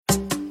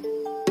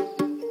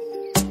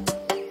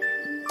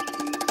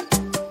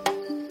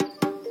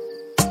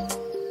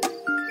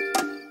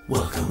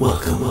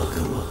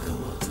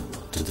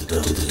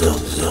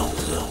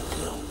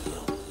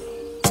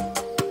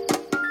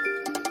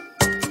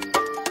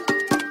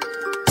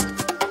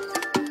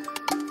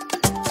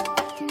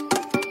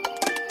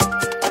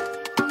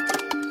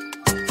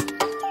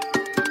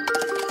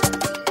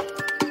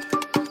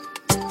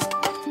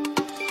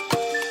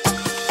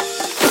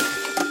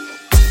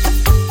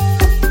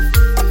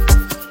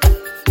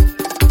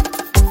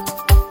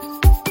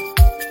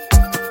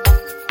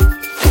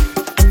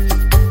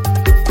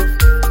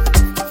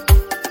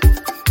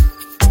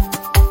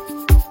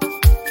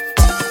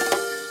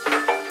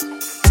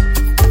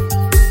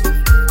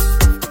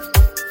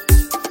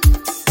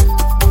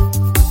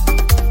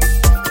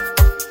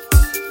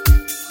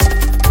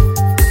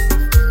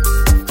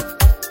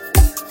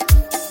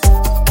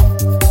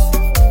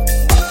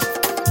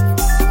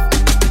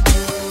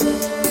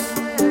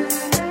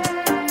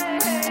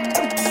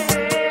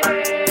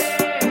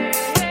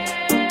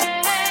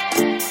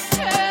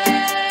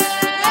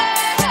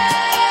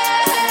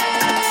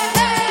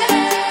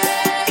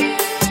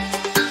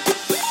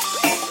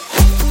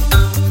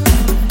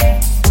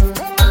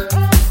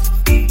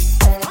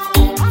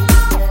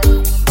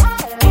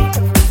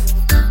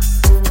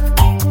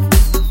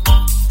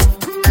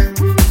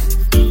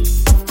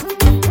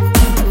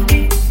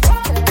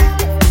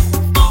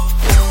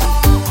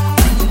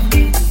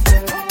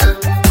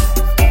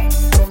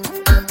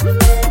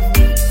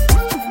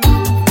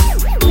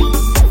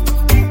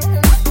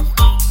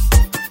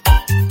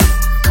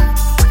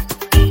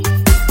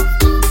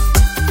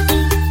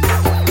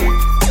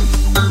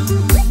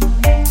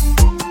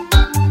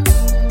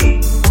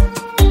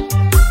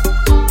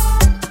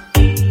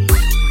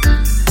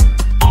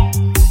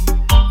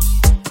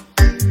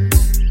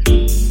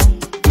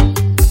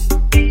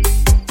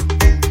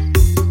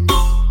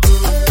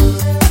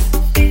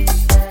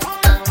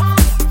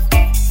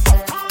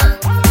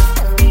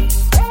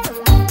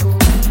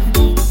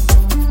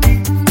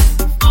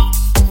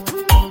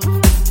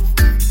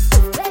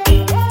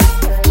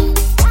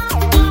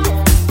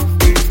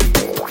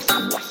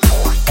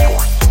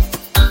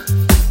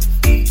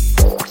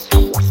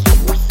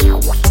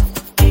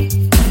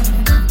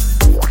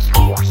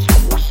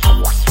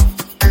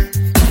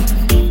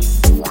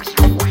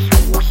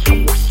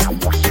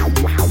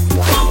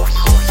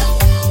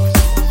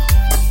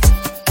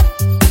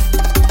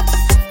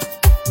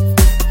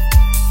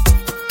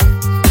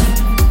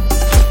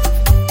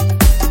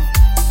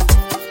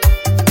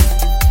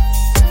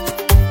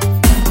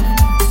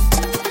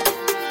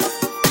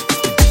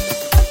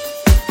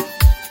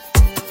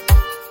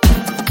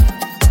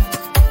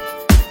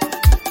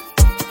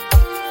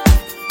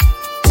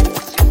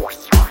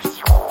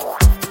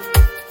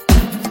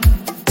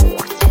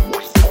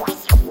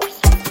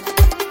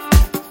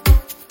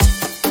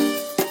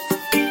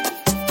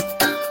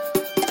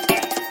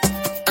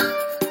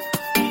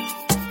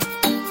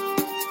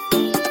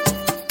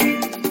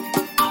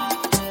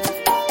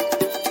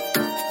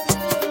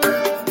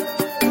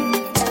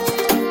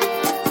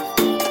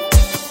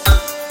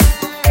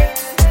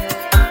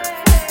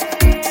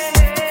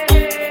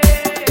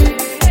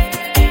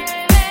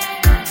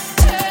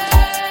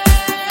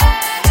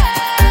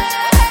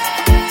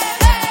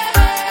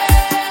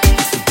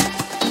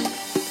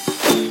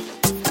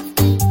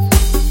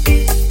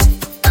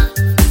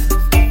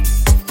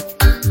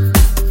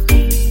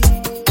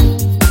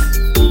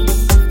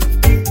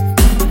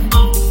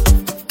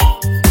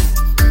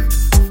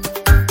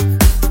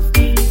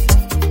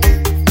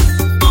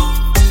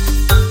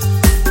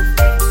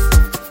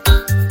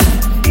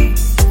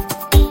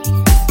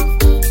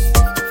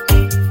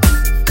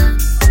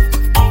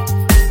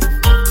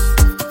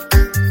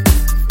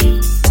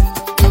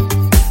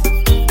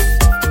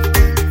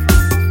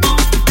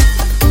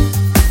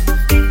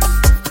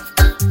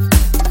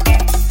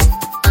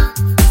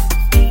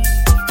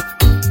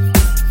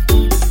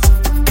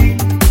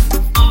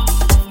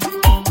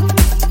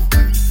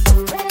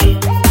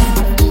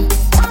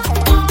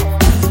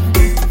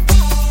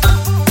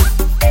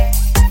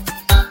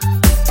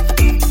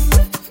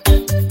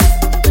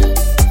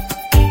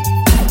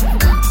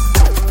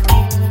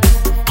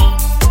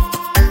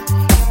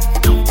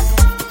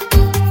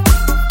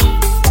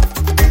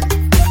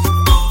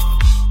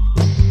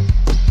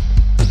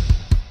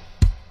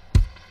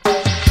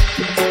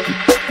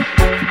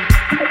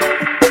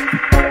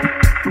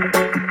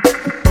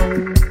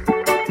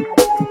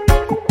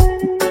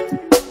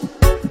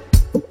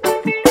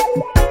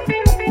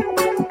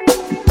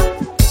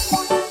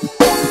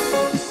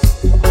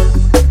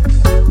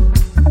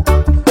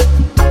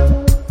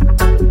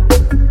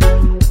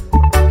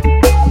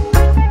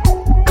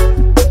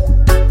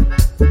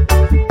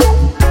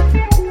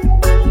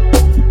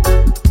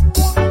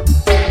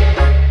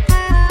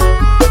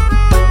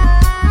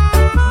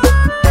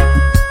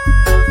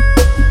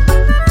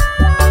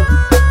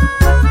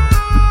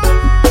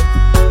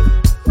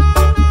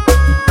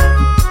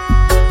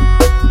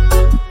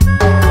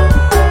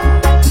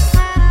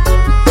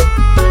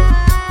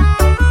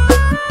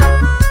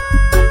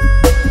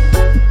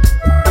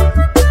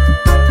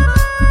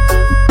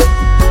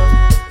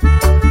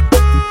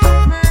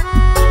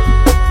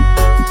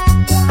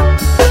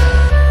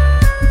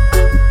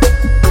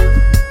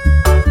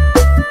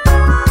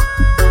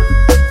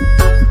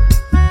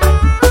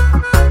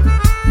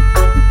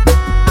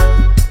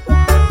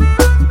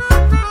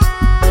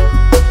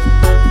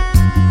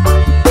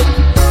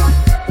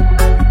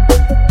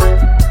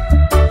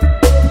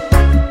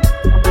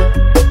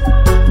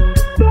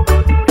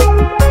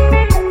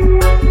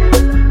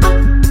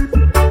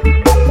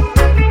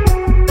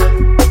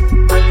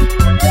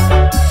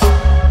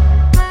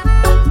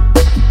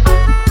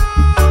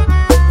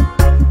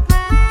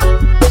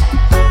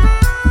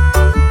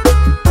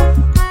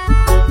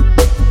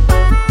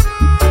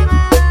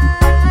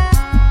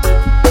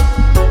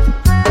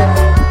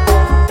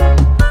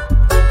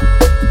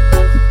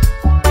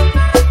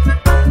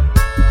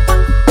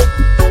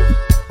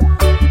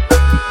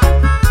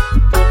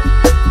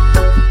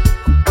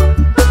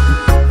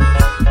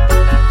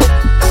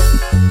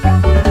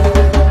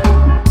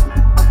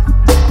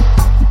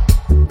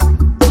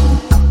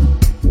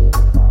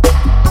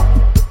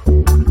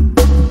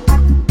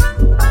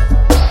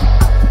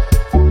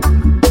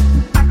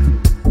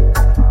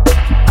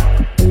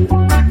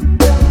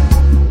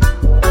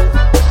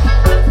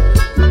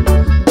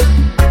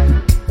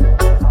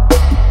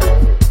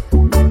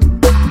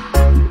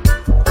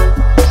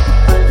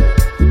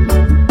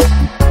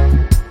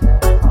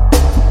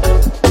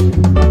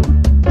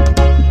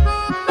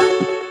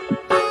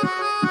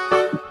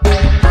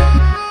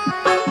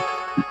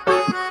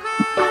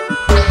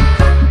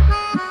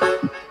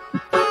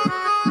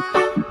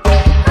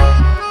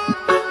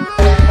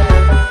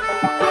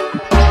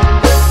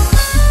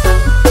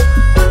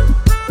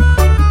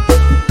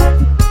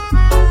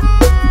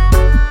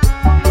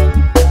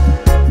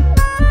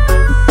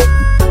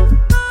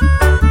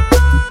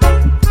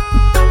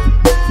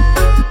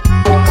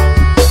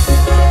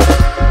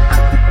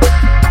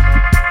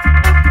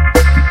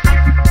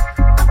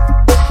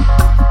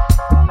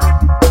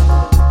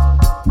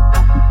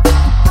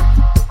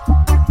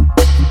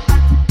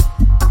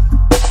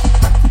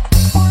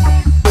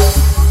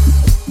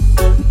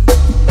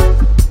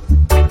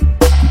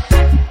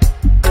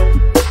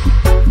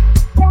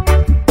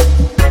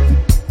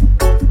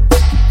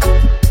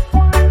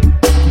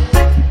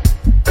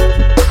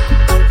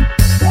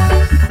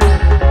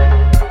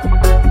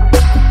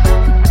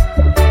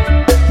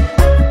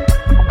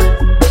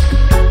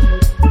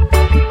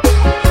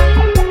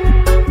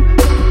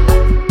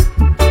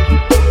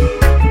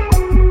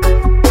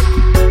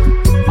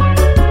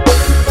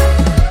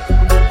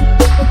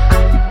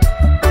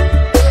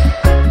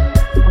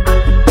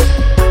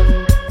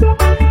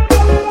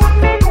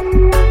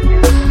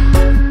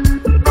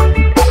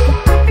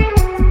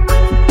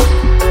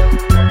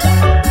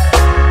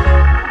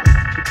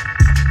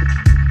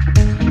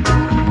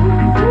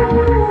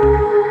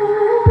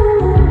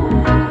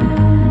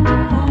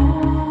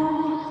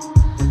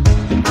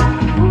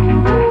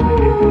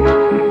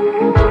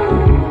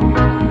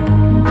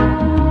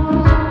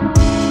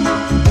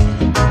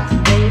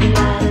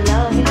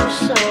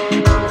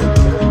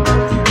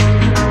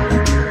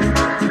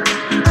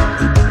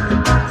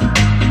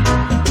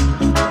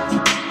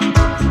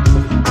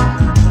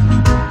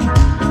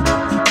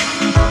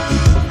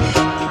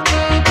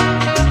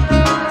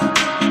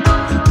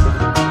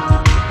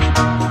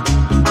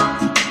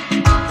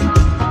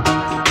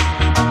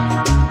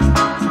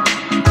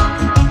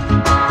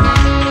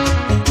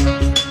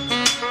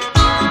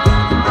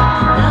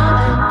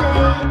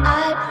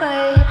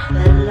pray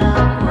that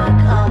love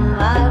will come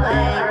my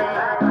way.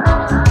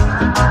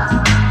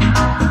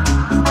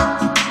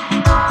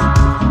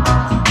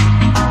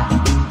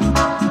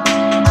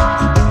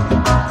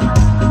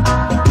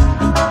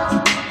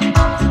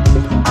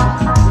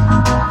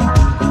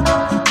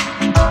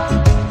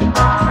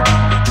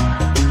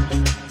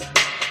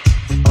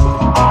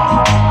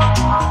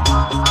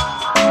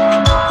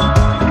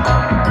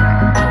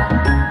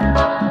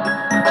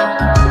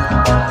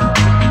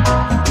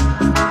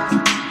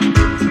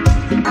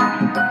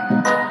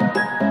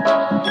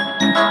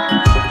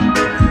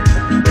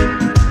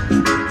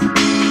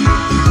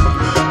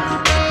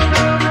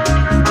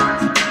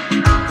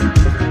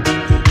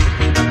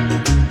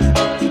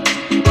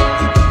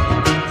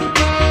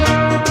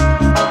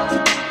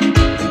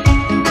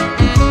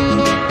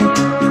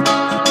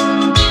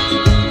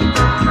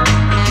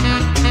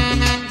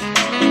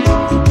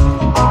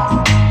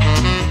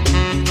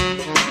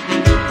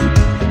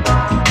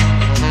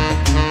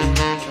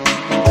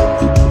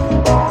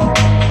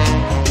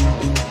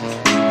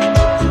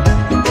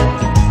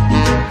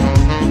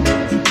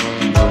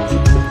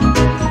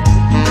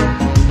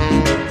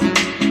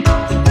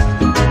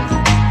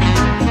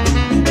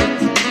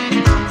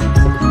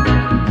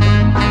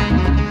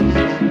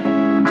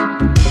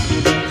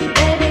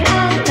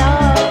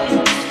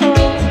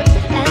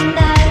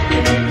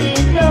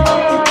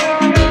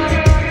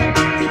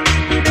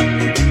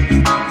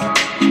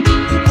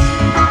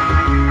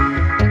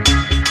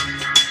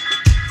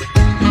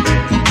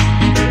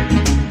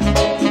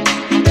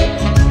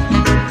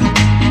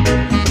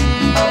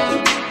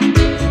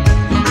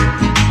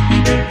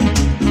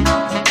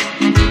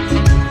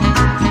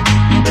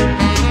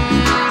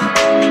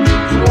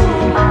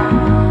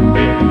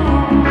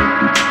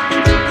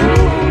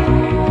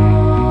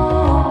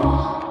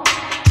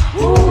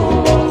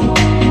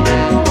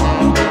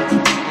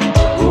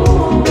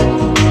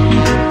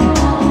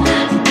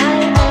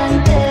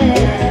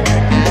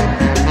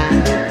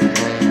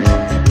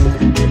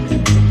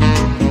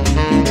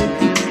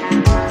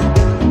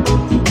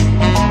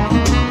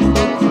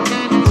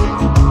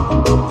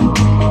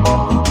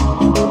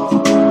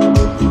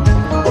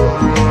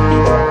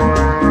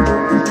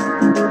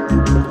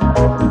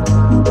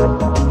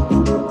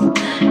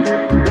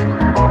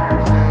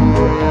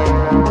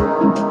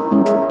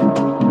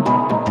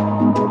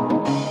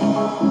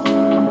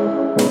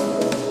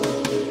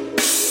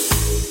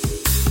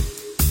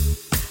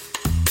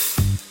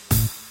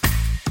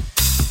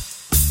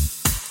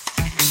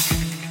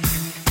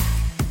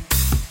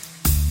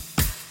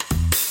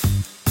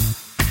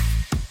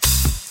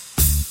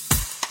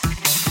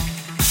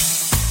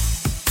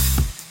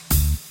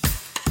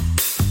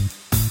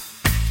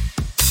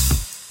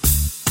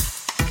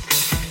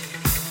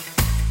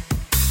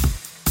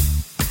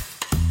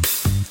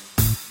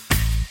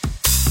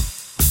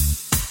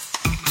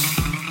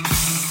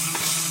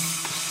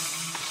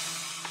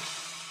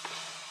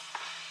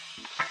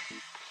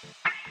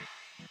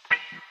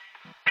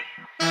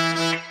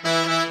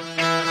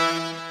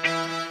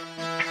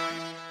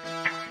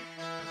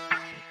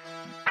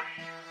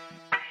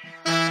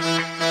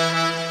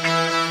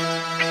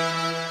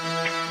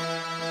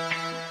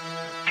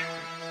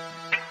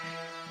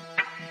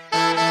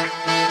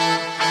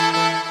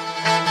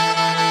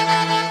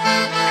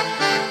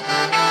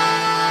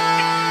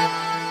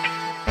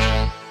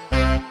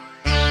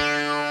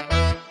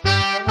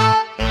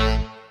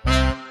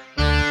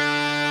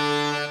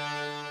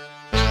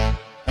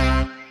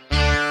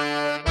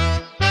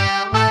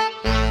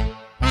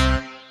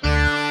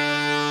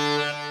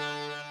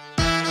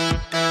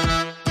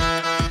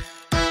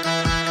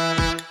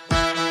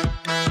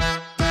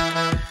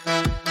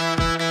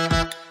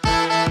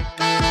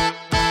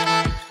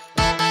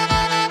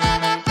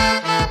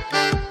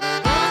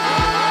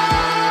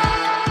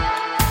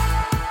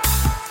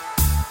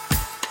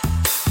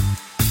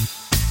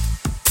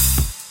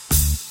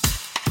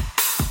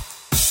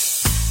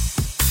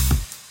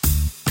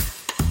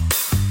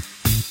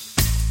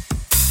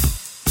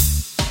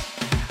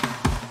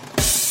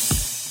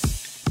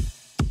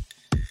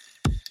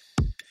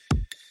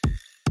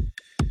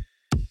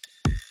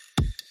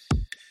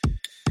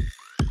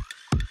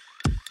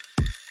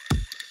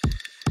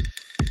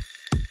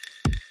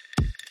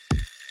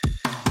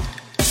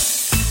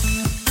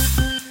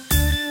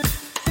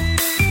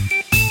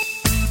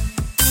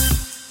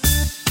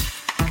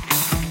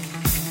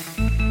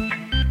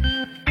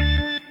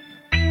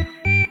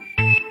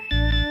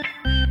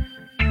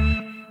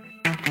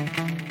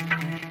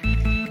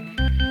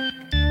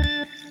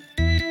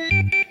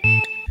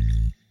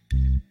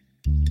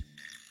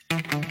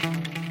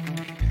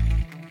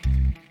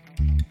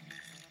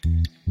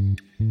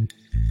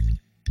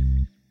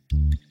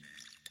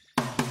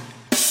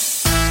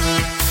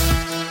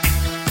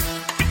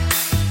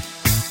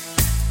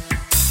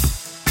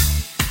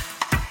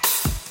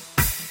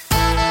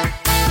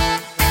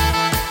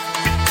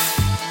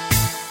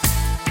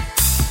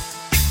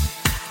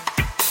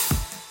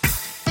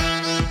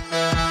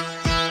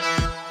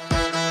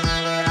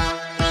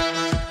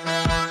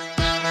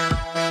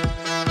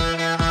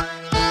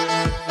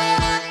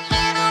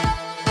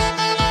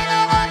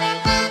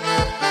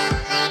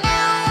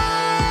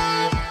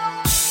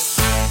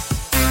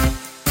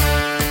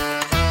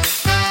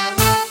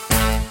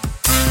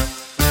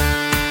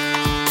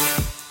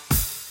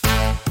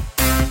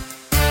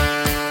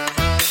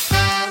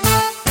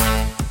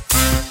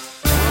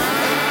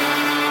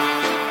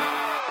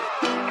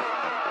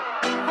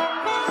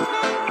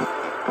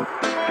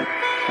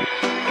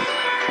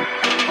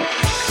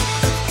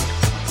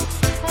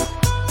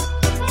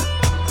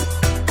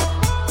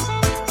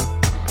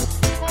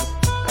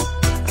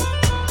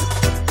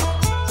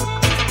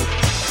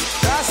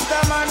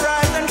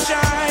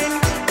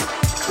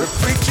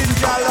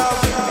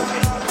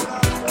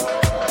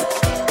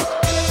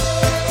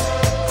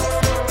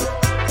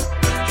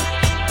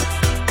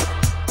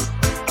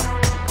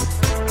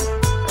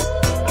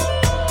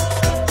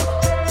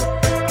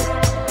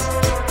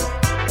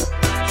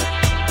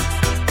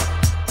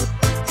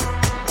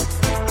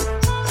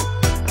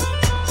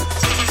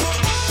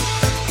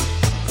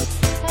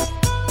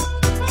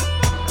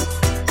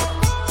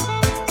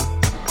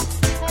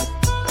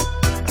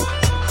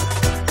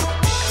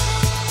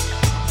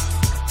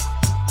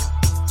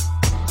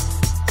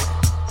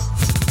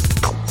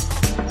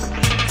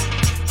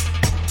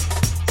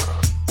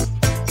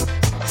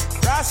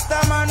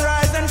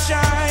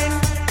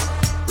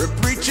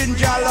 preaching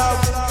Jah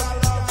love.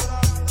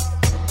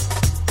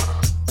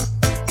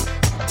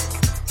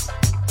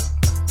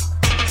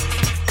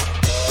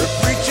 We're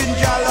preaching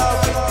Jah love.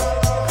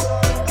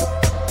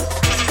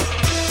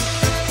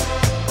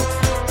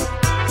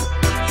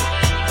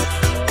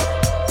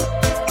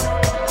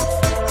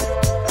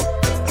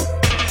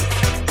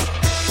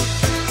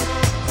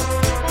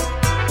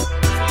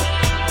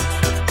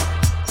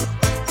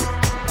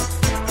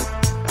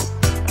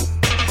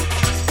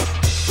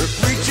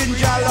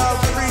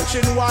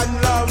 Preaching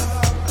one love,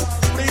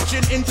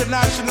 preaching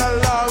international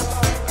love.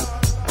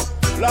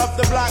 Love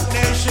the black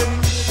nation,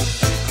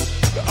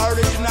 the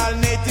original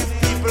native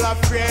people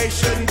of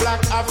creation. Black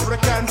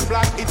Africans,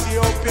 black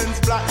Ethiopians,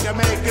 black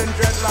Jamaican,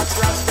 dreadlock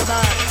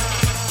Rastaman.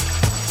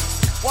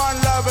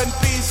 One love and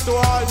peace to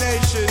all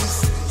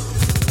nations.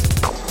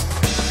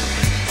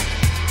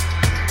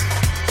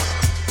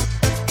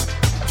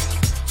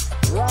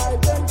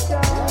 Rise and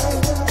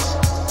shine,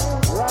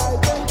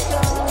 rise and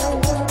shine.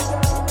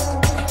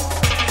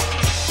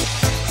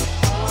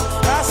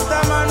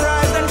 Rastaman,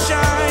 rise and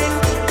shine.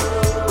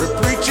 We're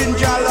preaching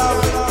Jah love.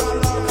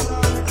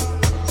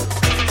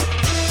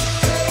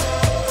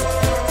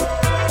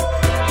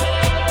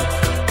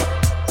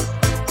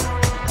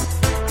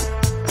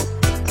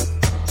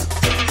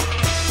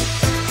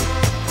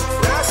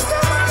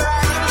 Rastaman,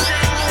 rise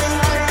and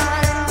shine.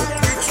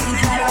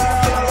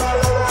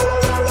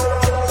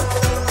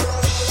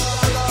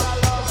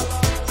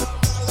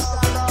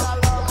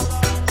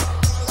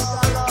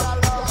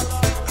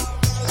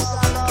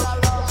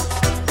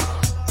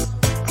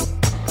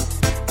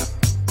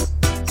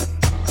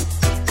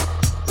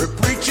 We're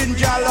preaching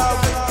Jah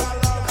love.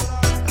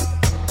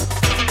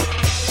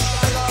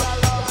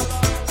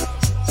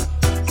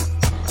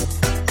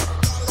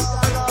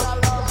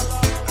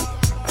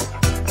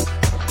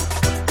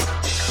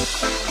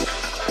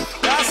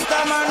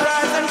 Rastaman,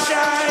 rise and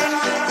shine.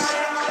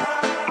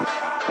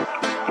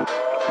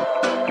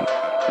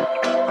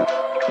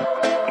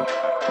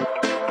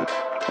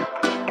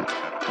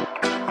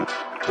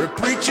 We're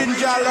preaching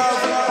Jah love.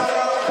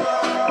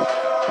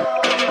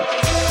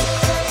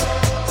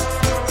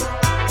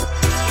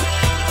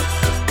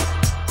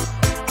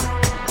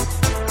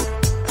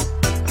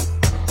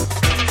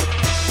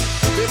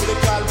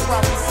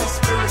 Prophecy,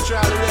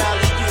 spiritual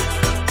reality.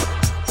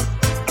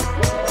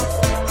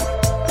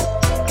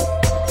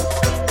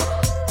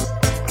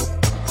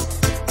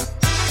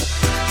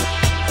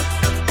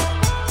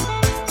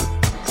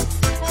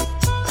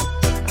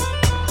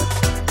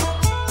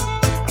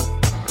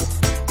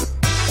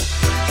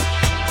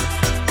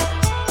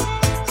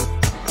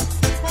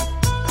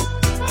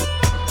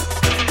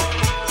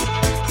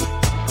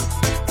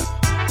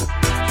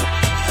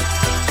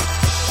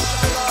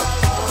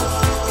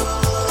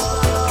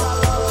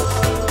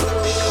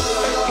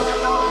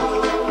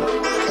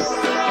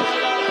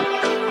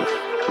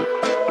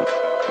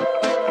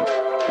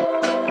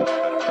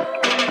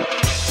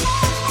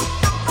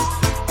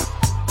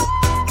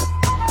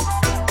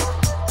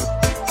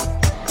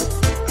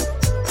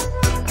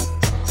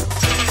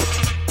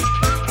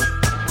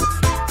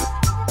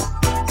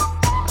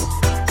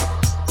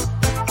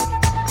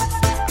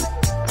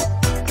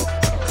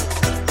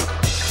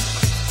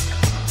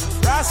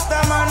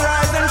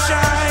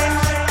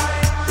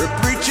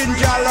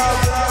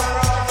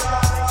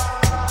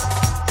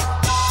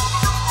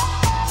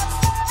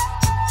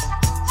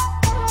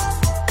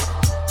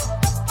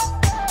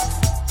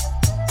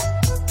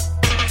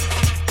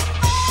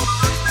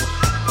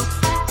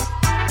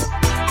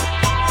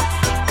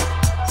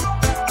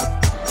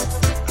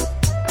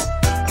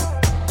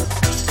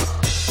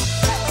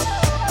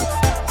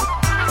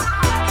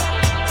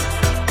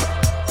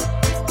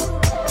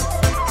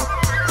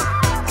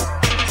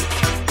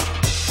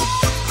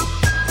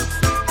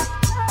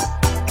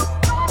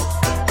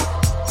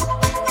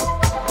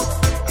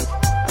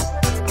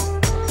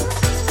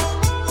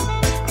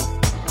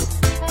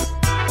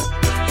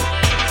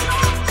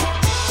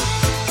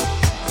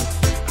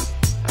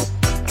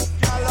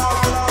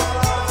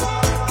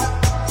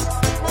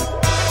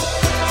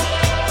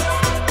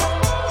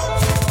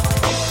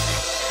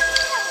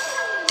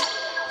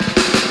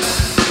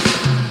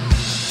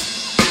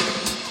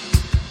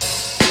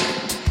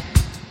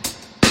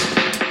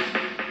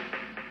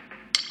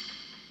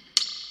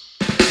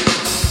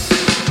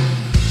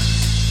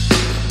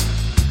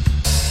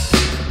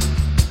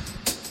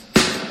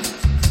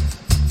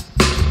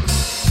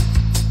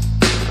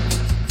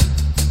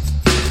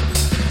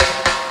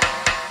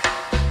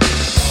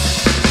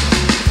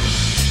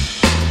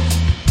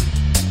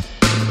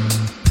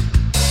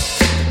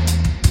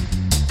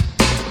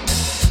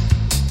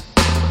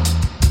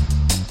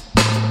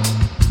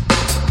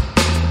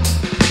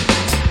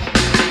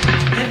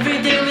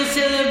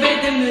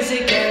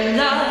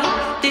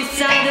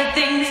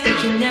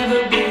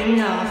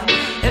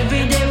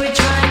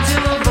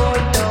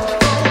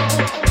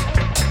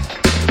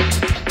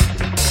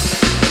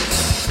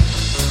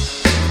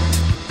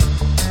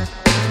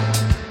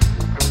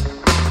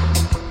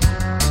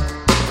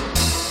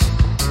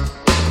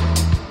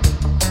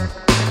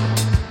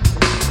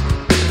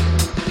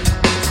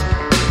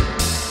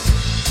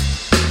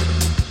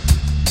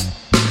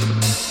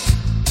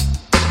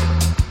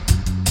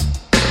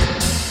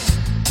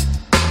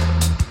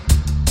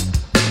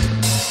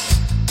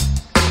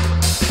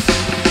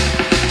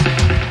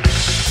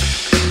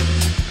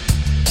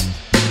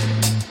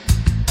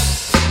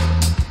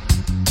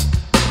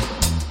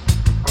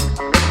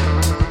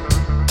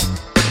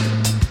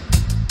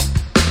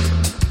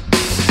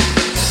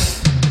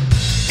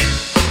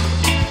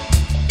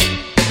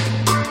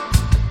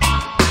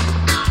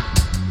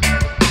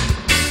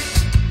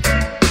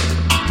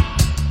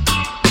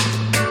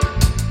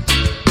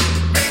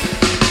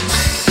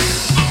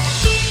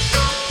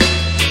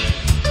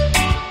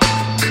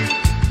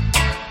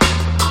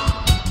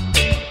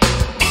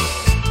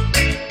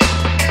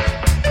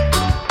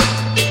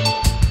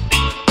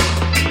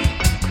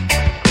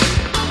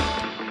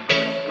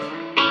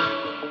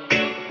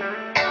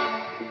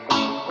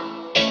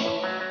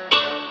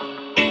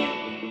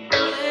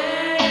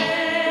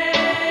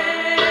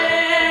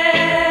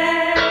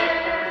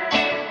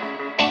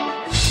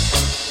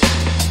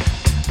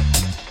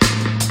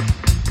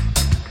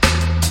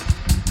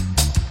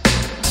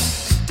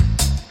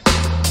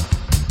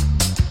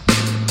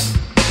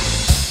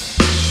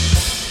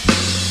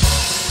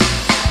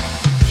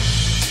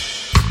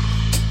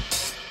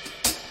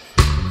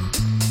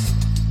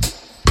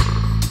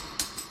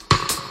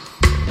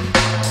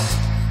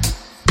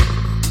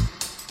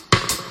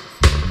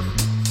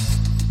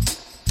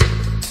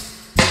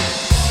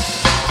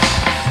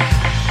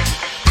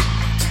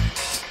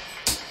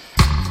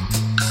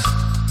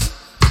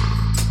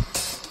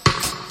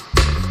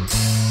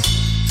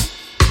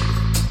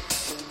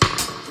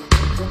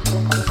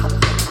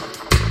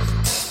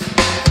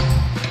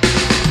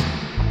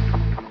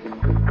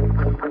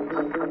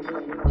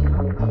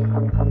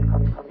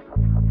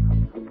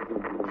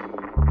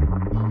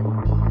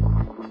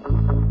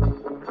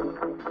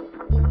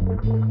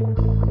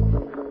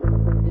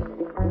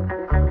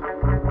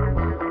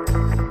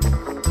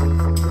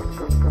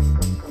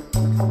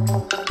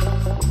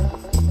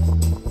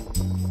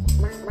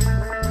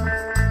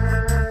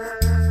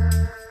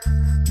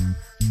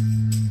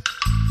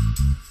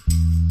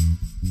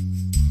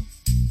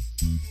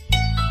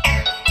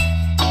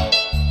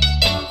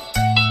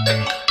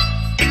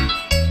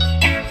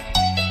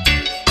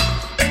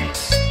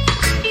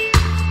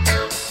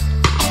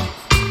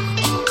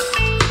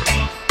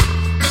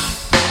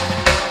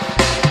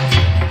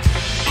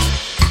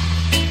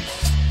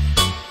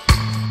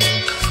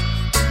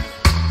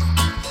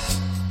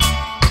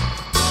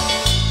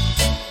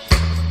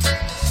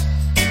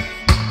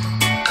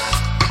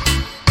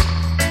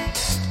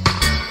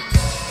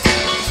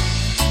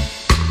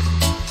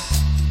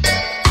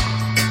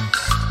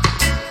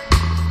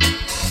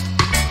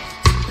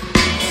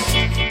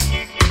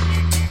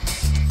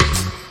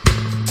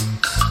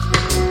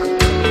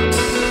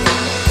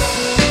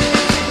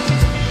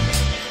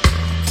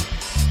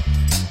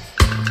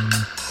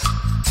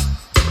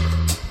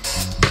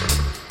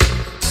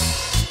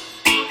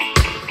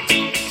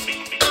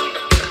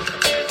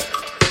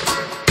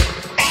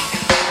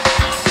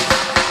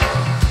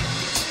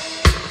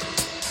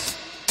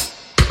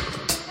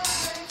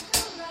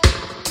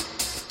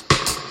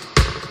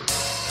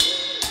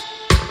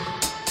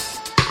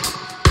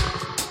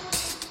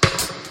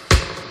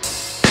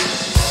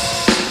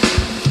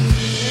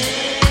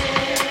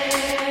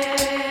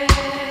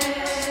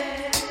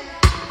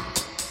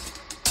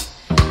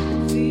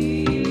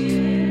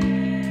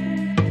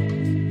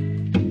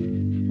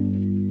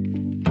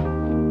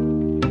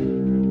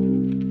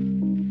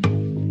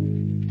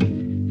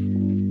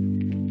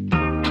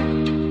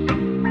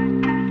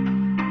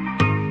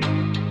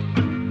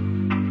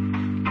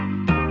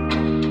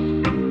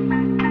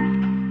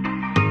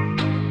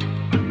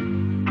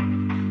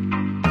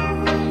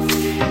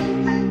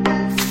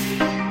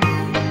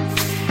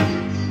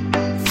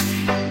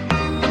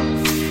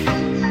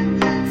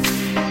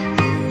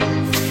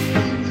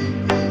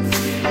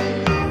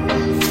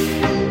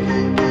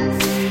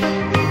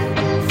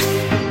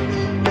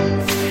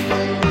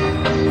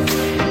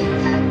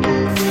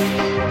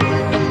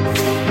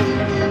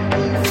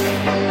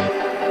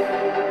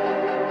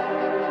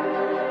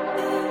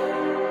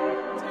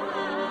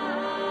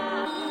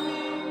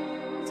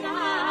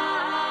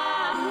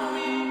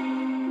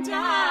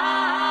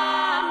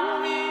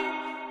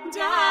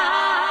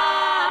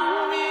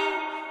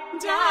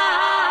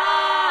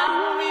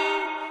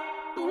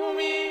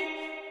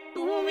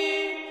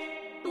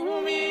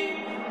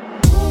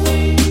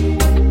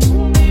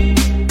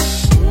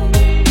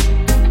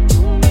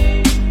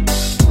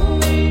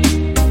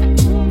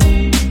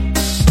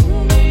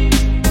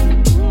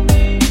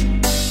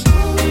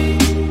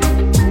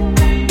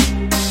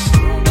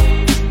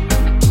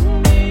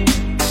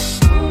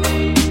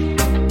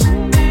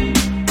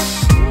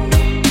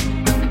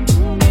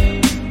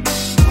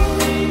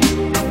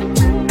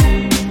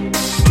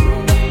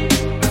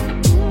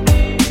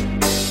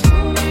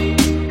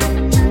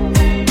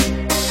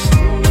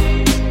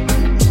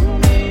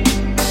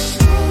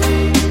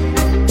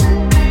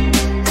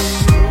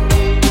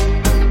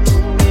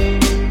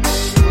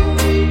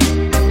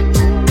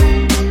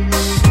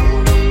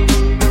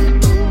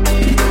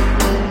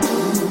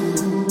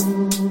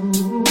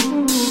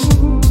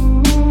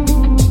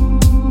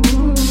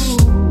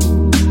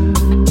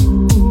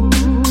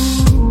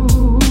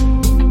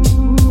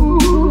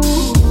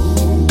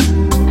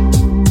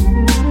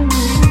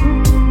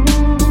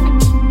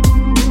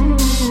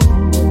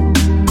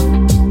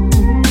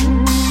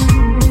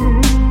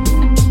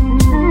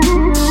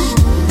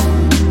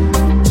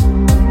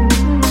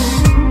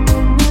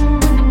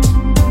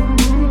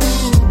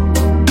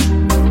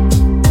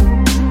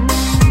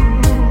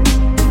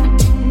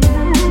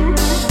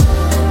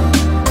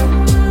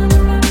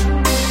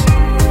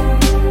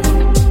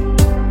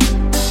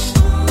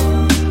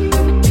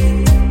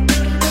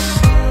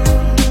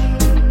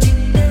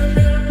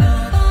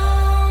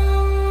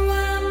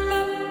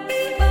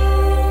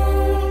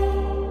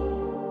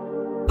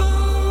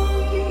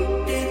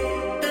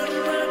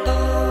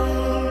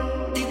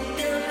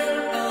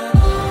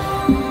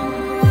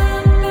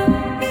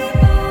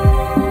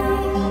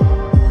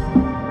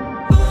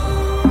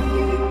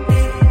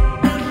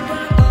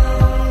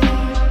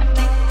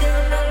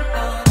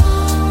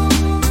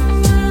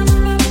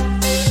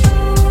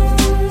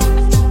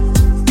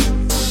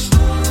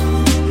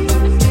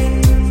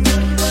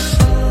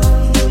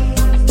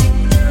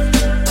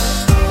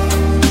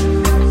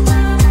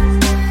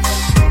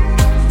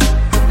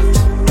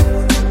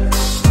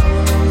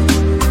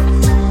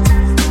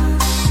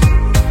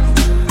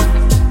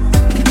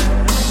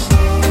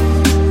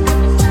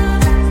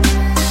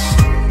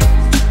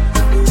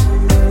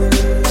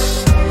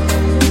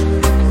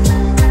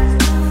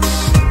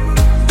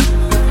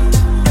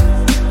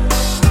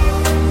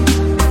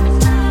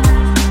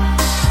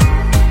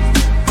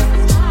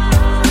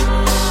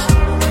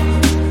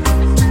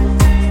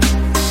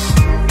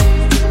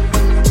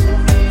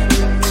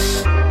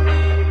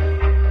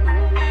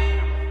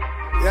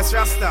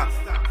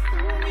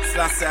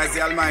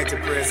 the Almighty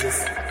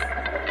praises.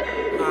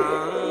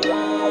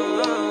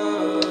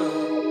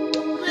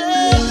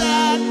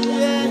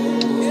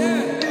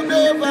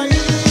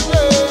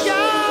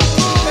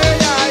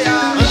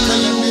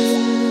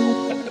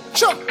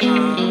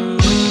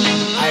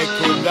 I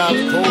could have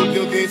told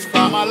you this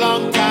from a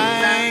long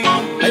time.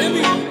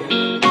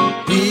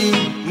 We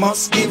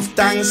must give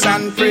thanks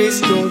and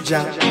praise to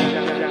Jah.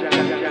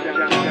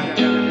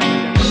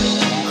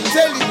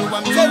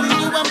 I'm telling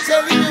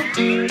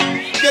you,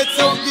 get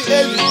out the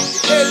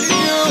telling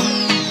you.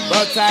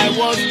 But I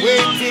was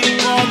waiting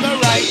for the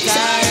right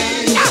time.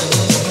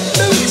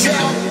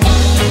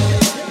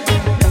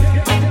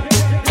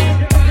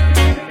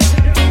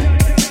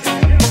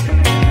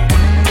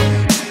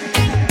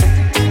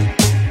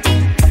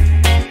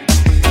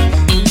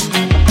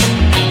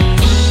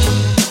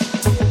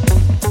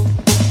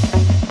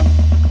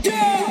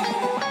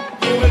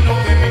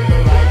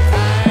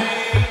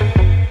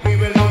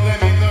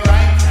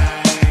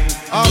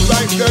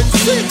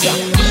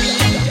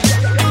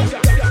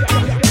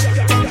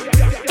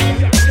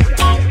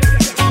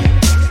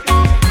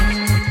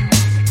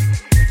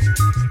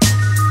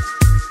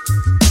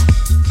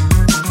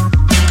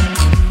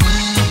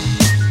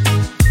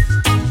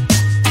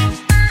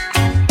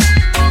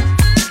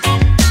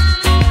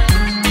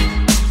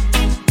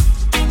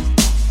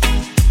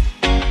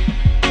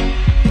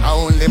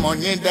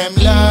 Them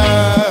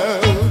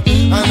love,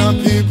 and the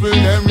people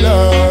them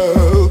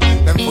love.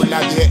 Them full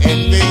of the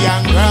envy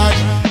and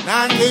grudge.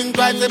 Nothing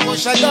quite the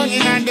push a down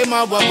in and them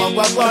a walk.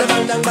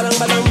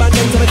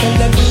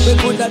 We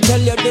coulda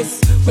tell you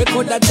this, we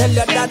coulda tell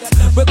you that,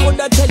 we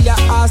coulda tell you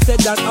I said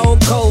that how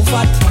cold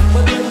fat.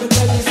 But when we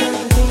tell you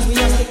certain things, we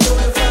have to know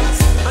the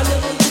facts. And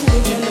everything we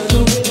tell you,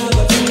 we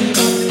never tell you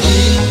back.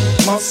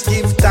 We must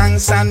give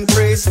thanks and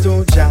praise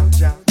to Jah.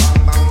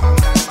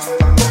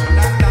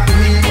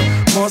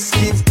 Must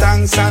give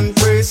thanks and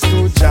praise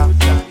to Jah.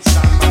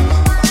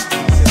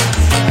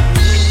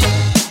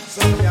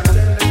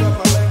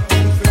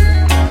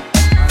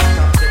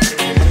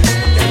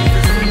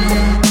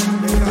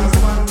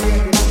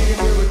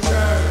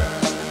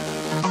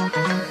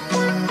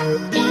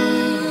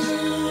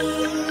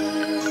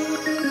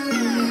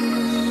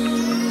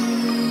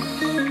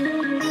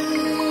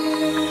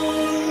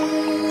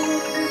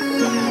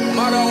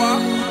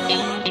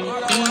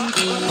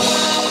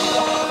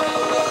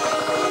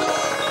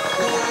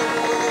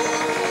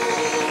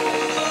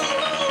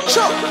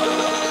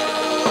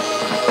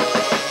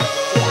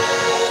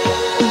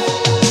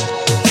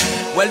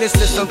 Well, this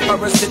system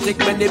parasitic,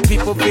 many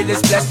people feel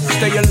it's blessed.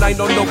 Stay in line,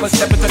 don't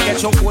overstep it to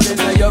get your foot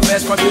in your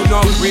vest. But you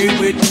don't agree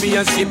with me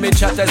and see me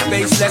chat as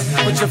baseless.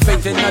 Put your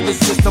faith in the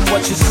system,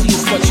 what you see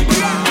is what you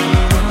do.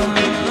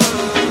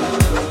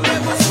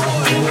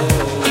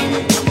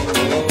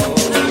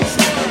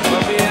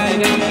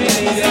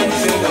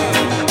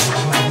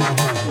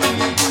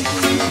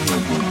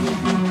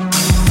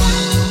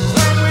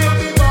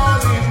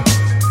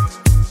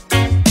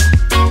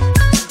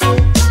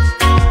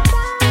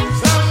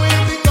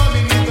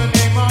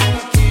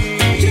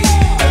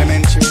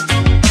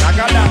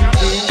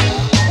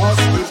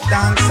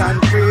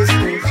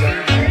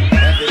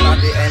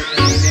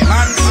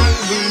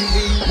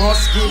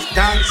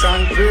 Thanks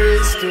and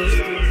praise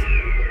to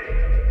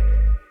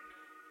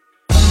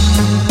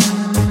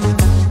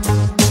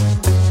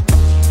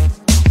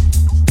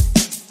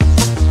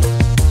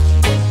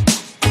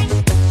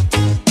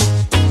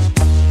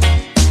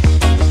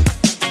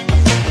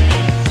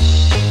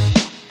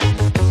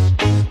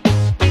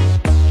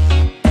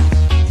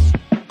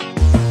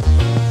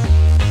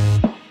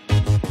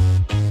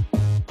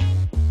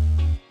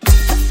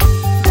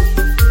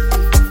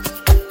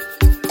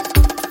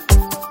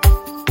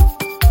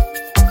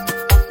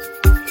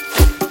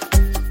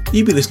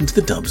You'll be listening to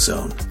The Dub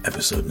Zone,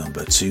 episode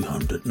number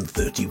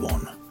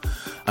 231.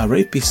 Our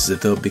 8 pieces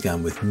of dub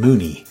began with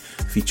Mooney,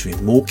 featuring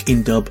Mork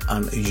in Dub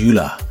and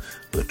Eula,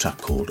 with a track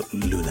called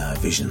Lunar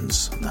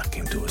Visions, and that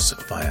came to us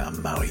via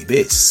Maui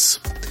Bass.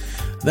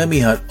 Then we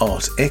had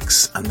Art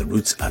X and The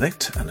Roots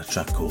Addict, and a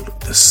track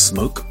called The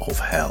Smoke of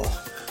Hell,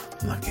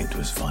 and that came to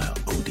us via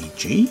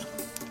ODG.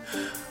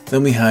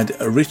 Then we had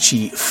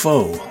Richie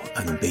Foe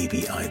and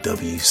Baby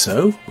IW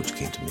So, which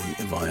came to me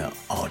via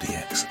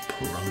RDX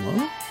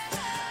Promo.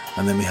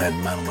 And then we had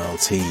Manuel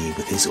T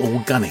with his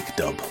Organic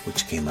Dub,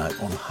 which came out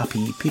on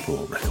Happy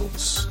People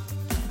Records.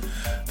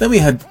 Then we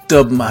had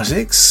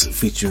Dubmatics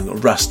featuring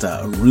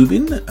Rasta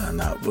Rubin, and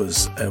that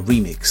was a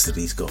remix that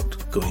he's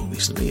got going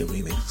recently, a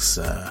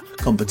remix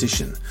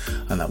competition,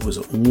 and that was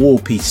War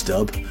Peace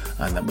Dub,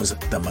 and that was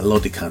the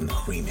Melodican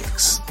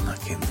remix, and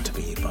that came to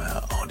me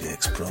via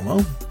RDX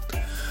Promo.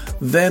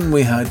 Then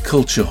we had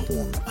Culture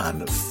Horn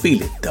and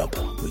Feel It Dub,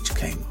 which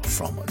came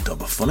from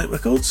Dubophonic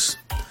Records.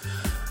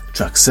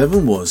 Track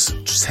 7 was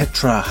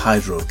Tetra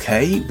Hydro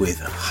K with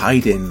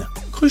Haydn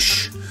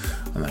Kush,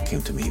 and that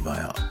came to me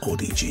via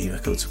ODG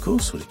Records, of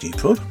course, ODG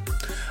Prod.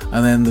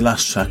 And then the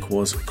last track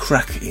was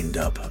Crack in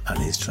Dub and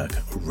his track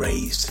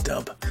Raised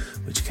Dub,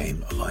 which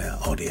came via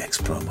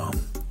RDX Promo.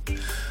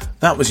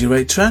 That was your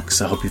 8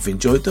 tracks. I hope you've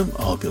enjoyed them.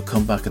 I hope you'll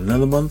come back in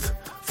another month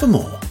for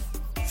more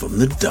from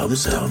the Dub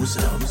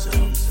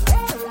Zone.